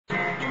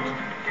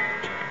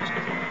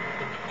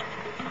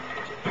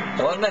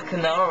on the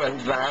Canaran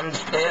band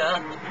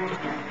here.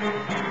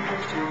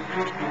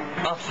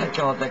 Oh thank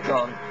God they're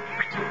gone.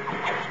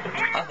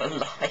 I'm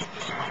alive.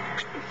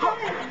 I'm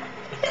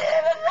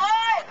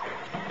alive!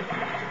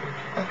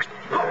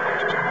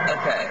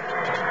 Okay.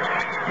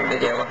 The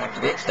video will have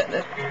to be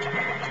extended.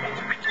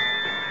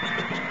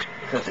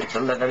 Because it's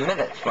 11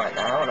 minutes right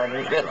now and I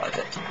didn't realise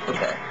it.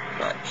 Okay,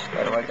 right,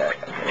 where do I go?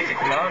 Okay, there's a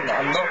Canaran there.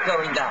 I'm not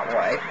going that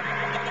way.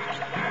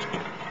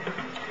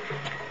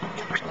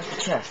 Where's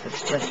the chest?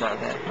 There's a chest around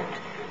here.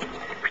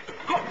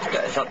 Let's go,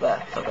 it's up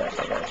there. It's up there, it's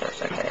up there,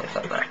 it's okay, it's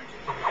up there.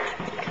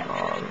 Come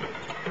on.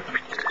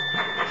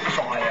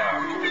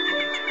 Fire!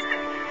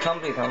 Can't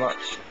believe how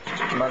much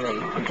money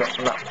we got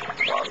from that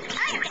one.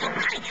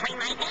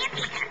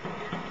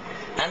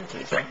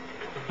 Anteater?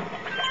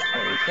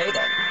 Okay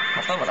then,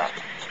 have fun with that.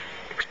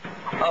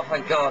 Oh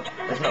thank God,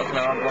 there's no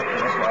Canaran blocking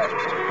this way.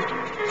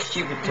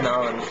 Stupid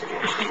Canarans.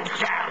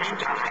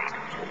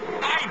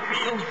 I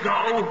feel so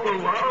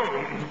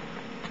alone.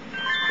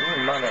 Ooh,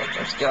 money,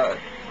 let's go.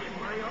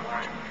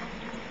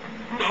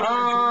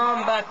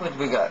 Backwards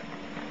we go.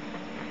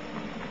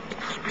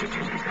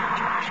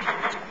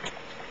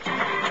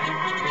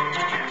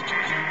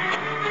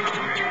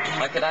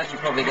 I could actually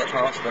probably get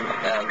past them,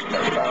 that's a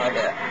bad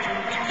idea.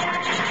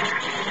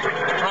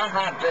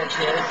 Haha,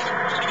 bitches.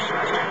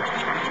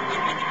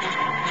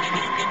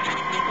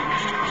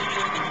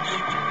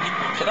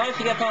 Could I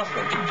actually get past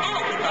them?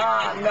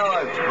 Ah, no!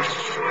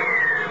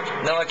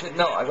 No, I could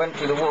not. I went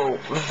through the wall.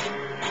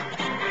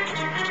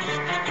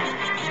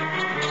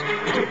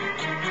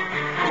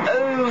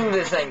 Oh,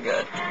 this ain't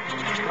good.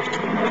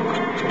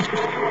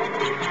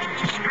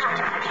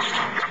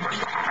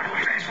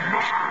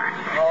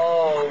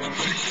 Oh,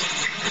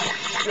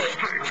 shit.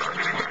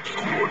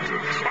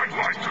 I'd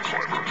like the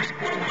clever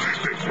people that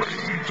bring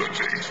the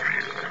taste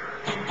here.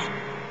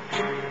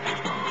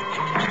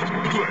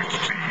 Let's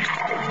see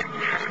how you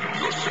handle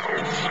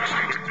yourselves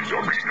in the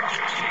arena.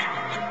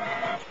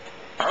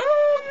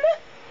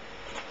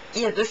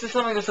 Yeah, this is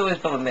something that's always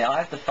bothered me. I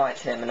have to fight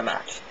him in a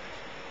match.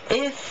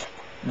 If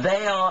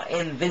they are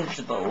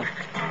invincible,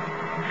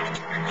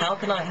 how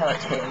can I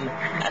hurt him?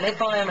 And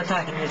if I am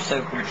attacking his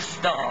so-called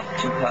staff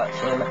to hurt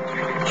him,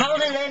 how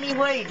in any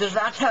way does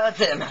that hurt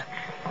him?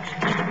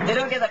 They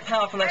don't get that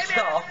power from their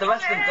staff, the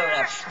rest of them don't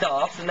have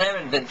staffs and they're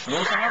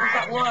invincible, so how does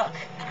that work?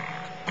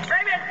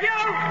 Rayman, you!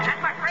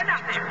 That's my friend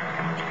up there!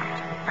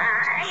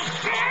 I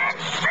said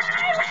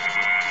silence!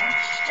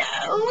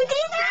 So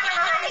did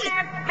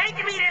I! Make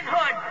him eat his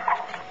hood!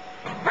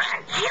 But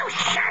you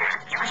shut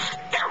up, you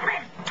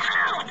stupid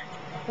toad!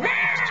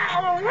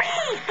 Now,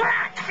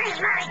 Reflux is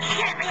my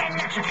champion,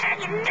 and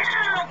no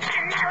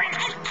Canaran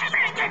has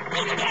ever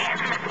defeated him!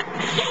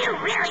 Do you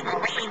really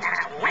believe that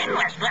a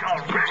winless little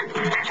runt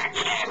has a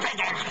chance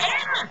against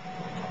him?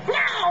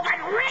 No, but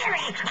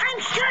really, I'm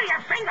sure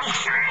your friend will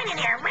shine in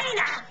the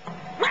arena!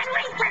 When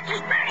Reflux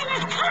is burning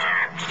his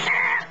corpse!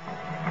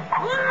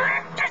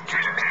 Let the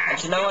combat!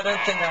 Actually, no, I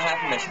don't think I have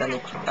missed any,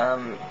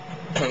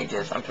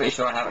 cages. I'm pretty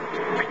sure I haven't.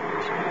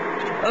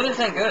 Oh, this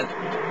ain't good.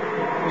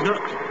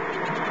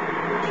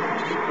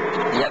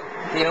 Yep,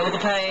 feel the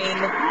pain.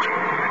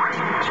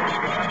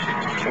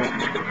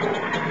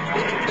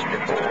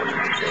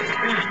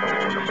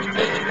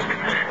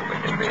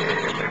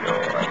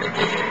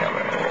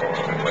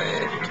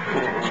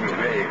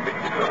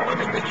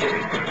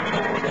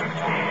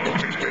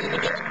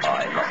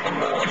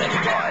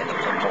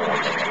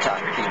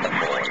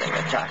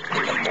 Attack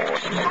in the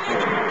morning,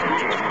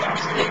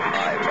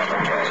 I run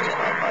away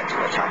and I like to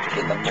attack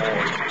in the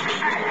morning.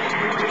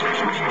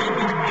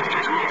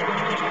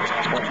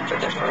 Boom for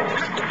the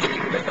force, the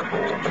beam with the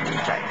ball, but the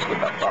attack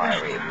with a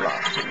fiery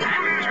blast in the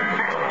beam of the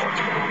ball.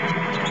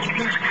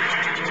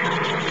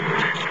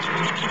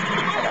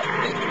 And that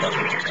thing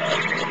doesn't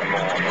hurt me in the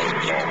morning,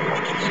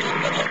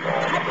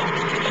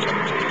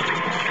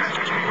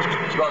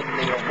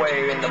 running away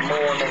in the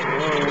morning,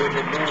 ooh,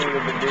 the moon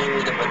of the day,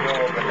 the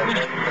banana, the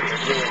mint, the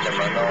day, the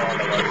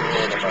banana, banana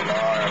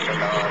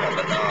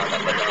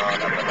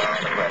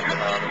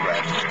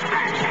bread.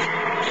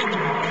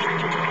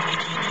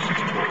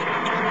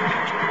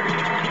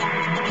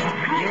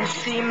 You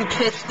seem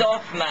pissed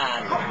off,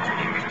 man.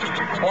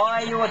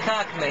 Why you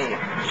attack me?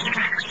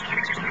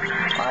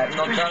 I have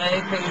not done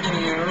anything to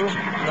you,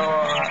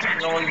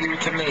 nor you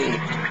to me.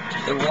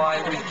 So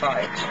why we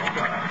fight?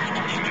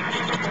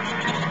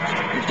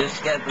 You just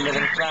scared the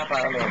living crap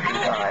out of me a few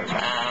times.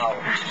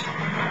 Ouch.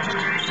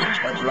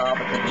 That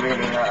lava could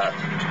really hurt.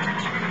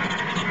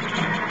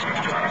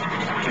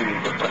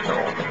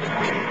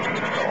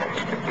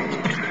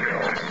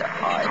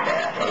 Hi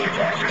there, hey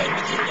there,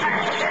 lady.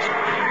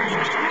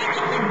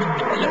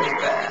 Hello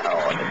there,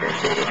 oh, the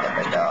busy, the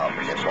madame,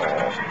 the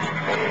more.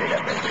 The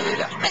busy,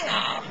 the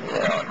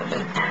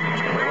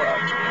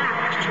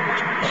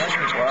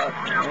work.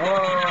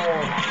 Whoa!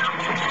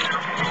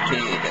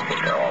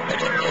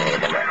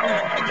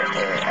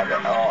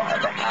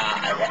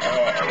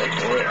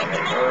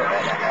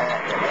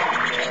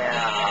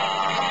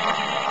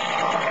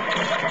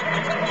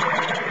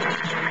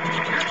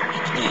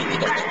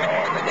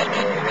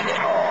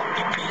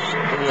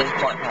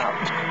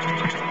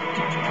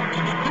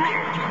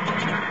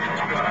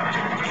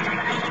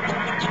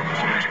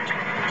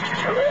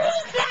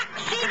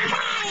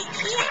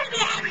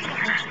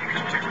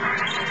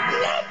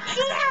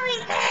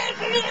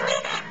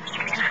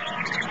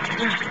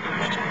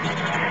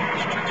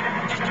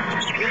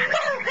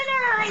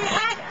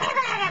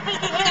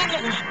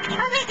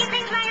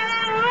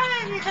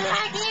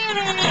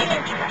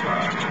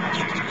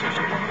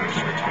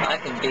 I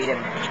can beat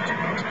him.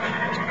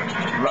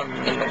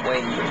 Running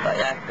away with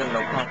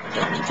diagonal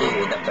patterns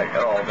in a bit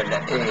over the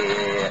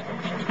air.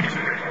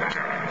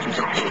 He's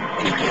an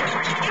idiot.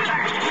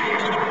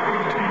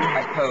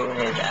 I pull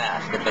his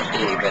ass to the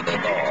DVD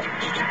ball.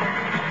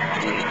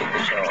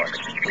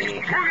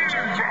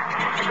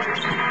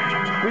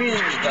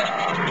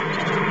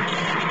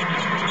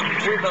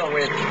 Quiver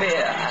with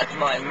fear at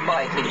my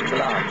mighty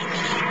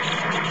glance.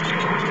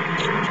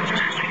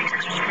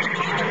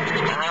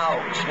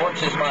 Ouch!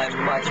 Watches my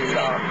mighty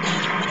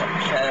lance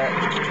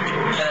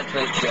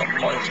penetrate your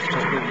moist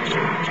cocoon.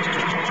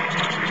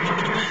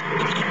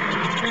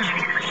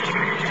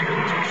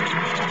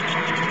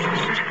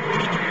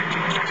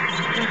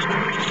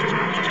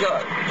 Go!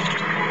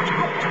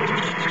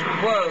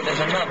 Whoa, there's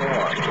another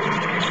one.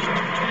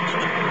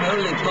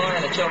 Holy pie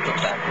in a chocolate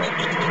factory.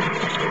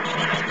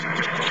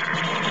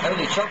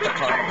 Holy chocolate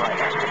pie in a pie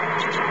factory.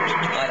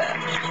 Hi there.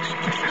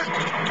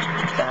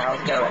 So how's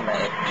it going,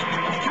 mate?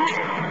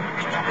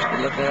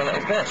 You're looking a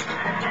little pissed.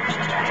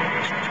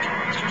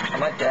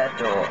 Am I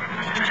dead or...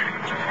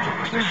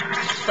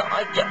 So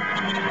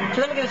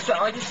let me get this straight.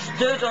 I just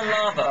stood on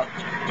lava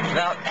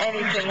without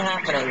anything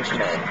happening to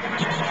me.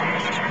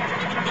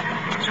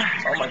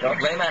 Oh my god,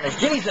 Rayman is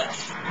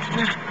Jesus!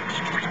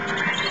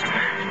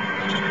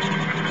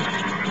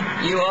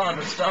 You are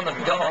the Son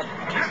of God.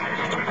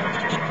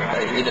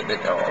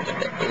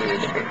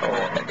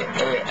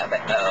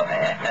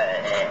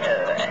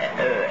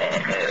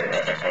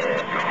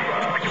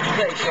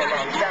 Place your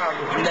arms down,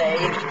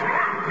 knave.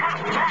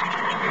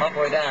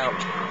 Halfway down.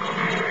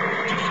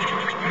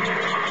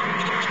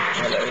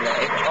 Hello,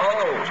 knave.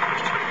 Oh!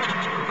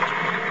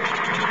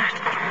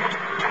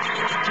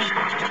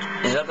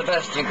 Is that the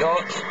best you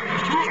got?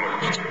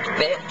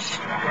 Bitch.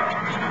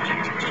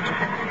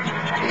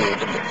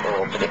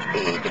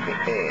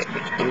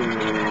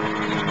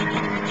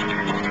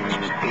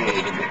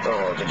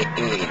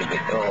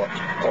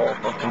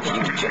 For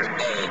confusion.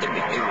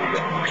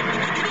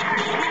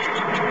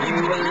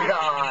 You will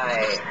die.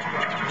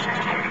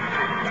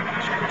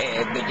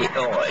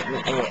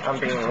 I'm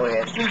being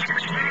weird.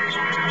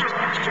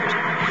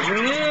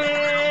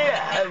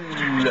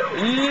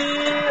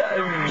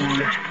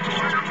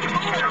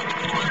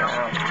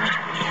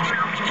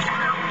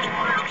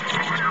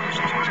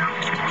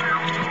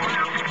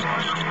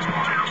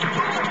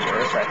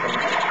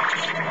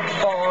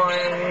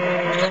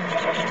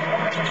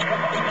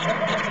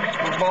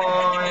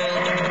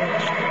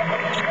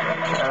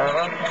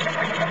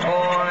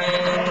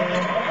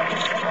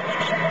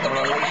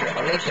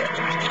 Unleash it.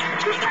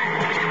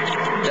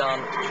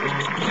 Done.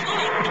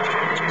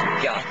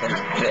 Got them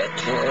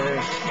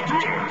bitches.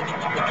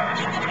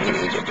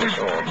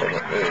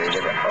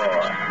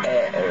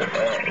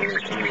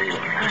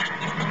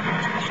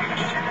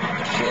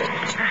 Shit.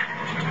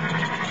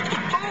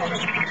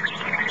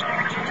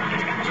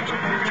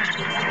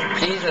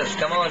 Jesus,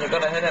 come on, you've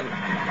got to hit him.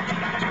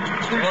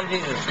 Come on,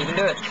 Jesus, you can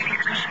do it.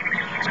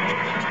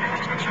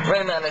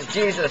 Rayman is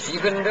Jesus, you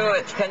can do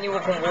it. Can you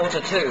walk on water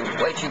too?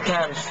 Wait, you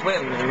can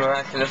swim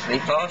miraculously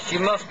fast. You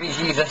must be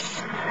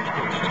Jesus.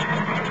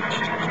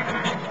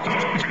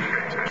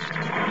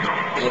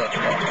 Yeah.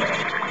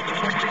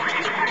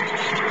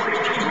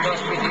 You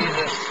must be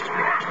Jesus.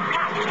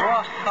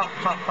 Wah, ha,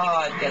 ha,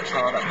 ha, it gets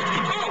harder. Ow,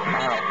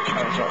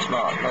 that was not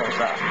smart. What was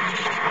that?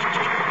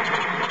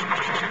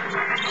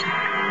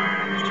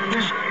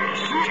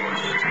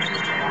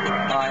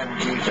 I am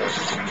Jesus,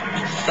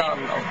 Son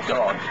of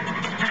God.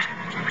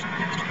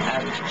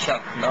 And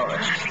Chuck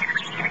Norris.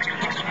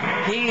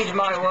 Heed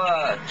my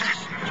words,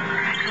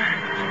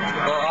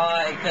 for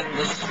I can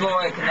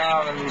destroy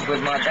Canarans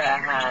with my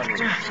bare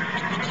hands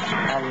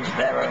and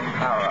their own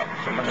power-up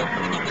from my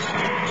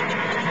weapons.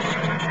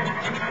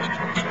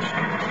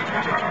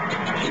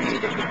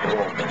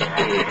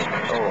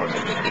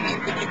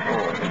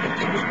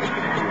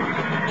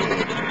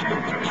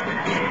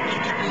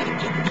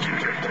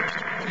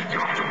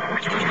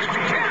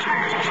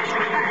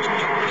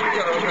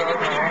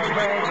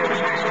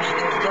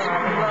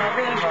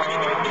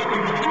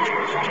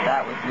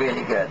 That was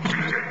really good.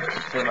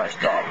 Too much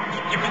stop.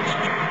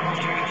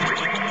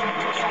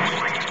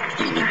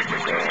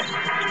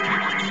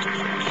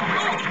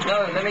 No,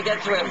 let me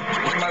get to him.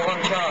 It's my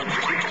one chance.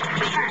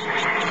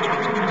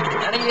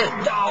 And he is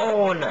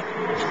down!